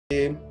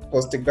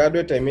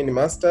postgraduate, I mean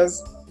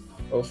Masters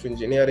of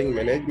Engineering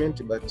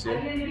Management, but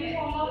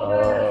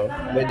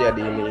majored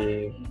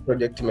in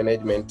project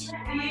management.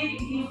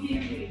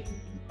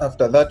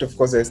 After that, of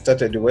course, I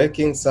started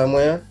working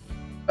somewhere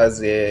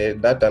as a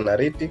data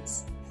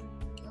analytics,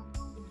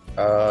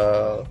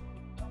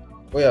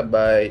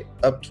 whereby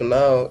up to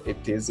now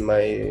it is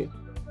my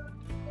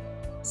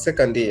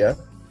second year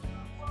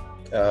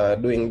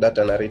doing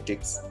data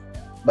analytics.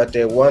 But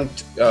I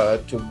want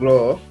to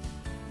grow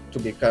to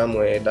become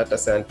a data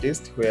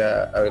scientist,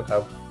 where I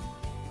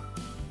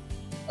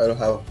will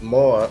have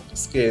more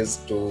skills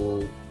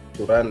to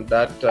run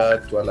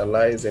data, to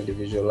analyze and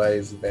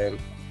visualize them.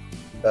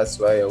 That's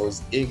why I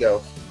was eager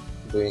of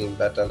doing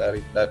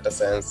data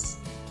science.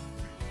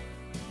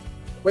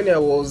 When I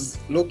was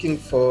looking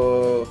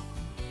for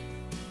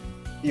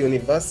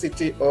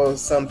university or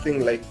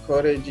something like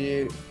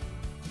college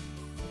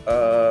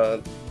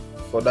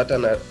for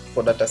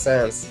data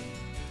science,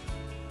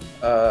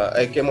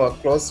 I came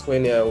across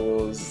when I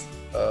was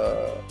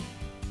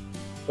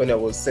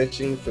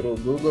searching through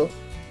Google,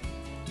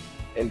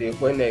 and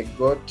when I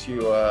got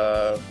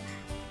your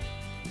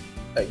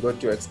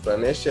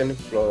explanation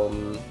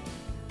from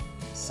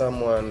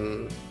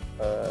someone,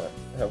 I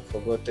have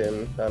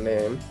forgotten her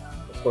name.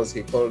 Of course,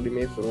 he called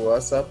me through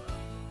WhatsApp.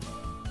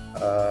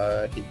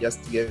 He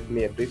just gave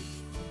me a brief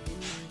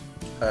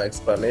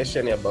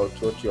explanation about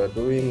what you are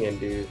doing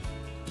and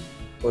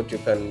what you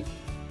can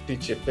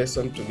teach a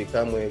person to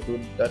become a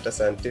good data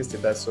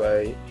scientist. That's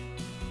why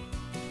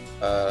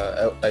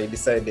I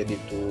decided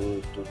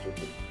to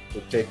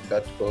take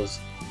that course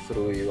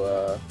through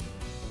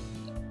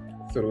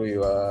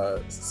your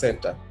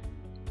center.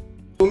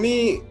 To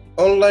me,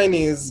 online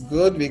is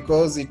good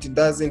because it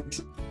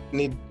doesn't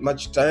need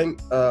much time.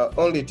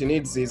 All it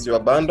needs is your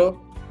bundle,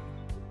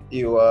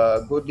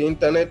 your good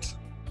internet,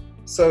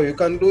 so you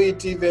can do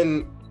it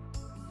even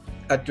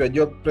at your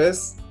job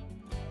place.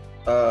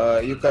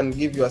 You can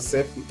give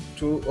yourself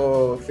 2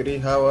 or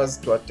 3 hours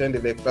to attend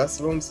the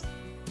classrooms,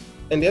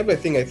 and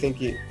everything, I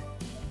think it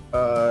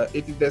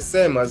is the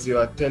same as you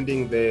are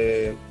attending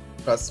the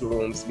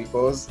classrooms,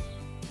 because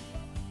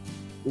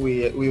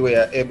we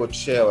were able to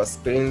share our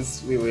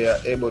screens. We were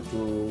able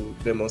to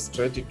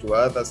demonstrate it to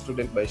other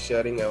students by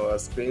sharing our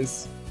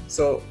screens.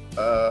 So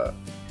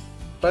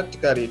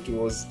practically it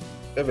was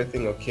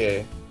everything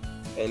okay,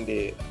 and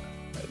I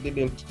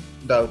didn't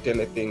doubt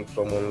anything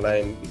from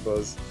online,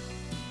 because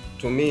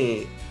to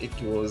me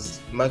it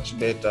was much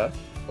better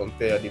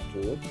compared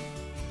to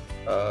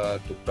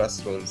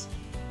classrooms.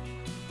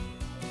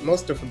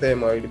 Most of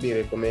them I will be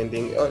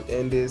recommending,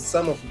 and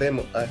some of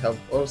them I have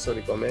also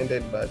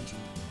recommended, but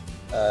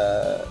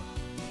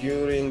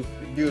due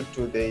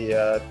to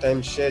the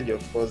time schedule,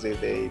 of course,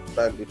 they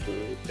planned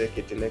to take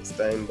it next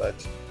time, but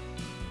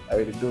I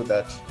will do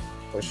that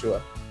for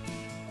sure.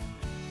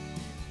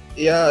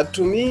 Yeah,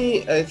 to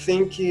me, I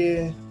think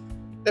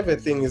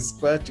everything is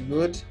quite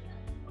good.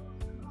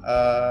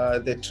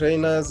 The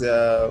trainers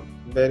are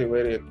very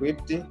well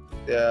equipped.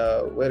 They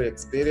are very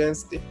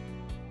experienced.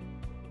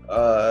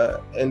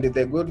 And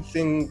the good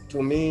thing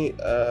to me,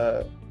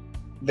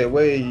 the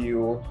way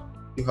you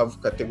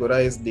have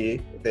categorized the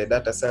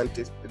data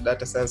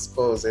science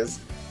courses,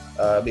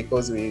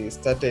 because we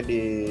started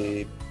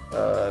the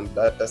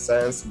data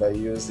science by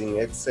using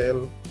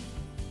Excel,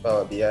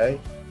 Power BI.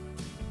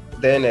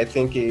 Then I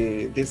think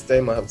this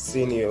time I have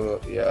seen you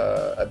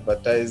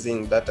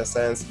advertising data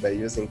science by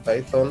using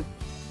Python.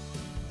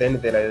 Then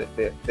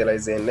there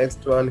is a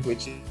next one,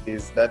 which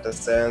is data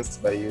science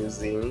by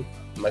using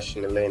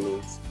machine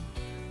learning.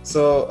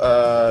 So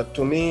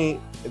to me,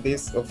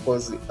 this of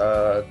course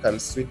can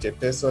suit a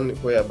person,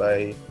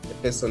 whereby a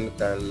person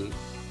can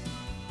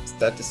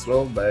start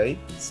where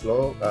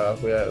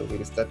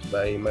we'll start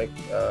by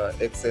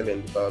Excel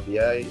and Power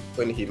BI.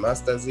 When he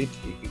masters it,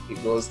 he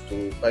goes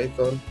to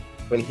Python.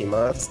 When he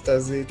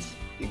masters it,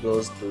 he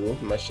goes to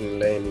machine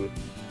learning.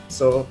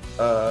 So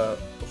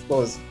of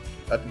course,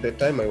 at the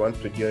time I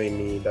want to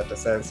join data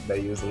science by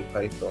using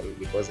Python,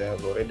 because I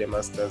have already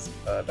mastered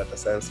data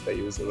science by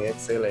using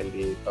Excel and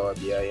the Power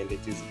BI, and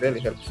it is very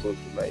helpful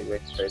to my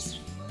workplace.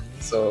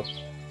 So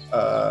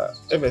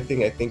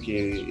everything I think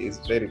is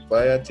very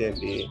quiet,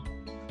 and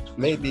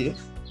maybe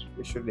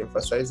we should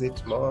emphasize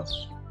it more.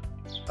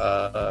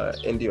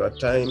 And your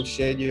time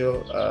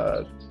schedule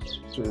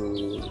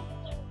to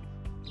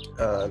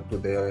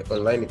the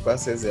online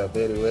classes are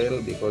very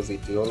well, because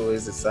it is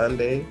always a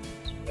Sunday.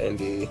 And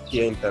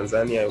here in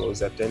Tanzania, I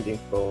was attending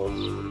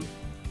from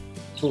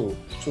 2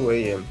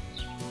 a.m.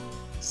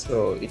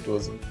 So it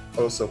was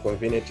also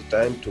convenient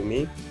time to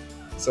me.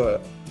 So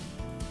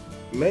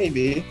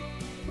maybe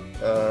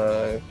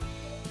I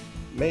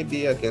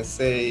can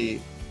say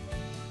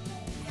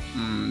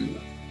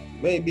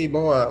maybe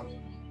more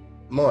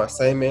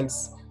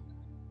assignments,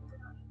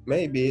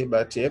 maybe,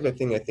 but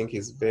everything I think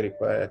is very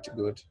quite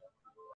good.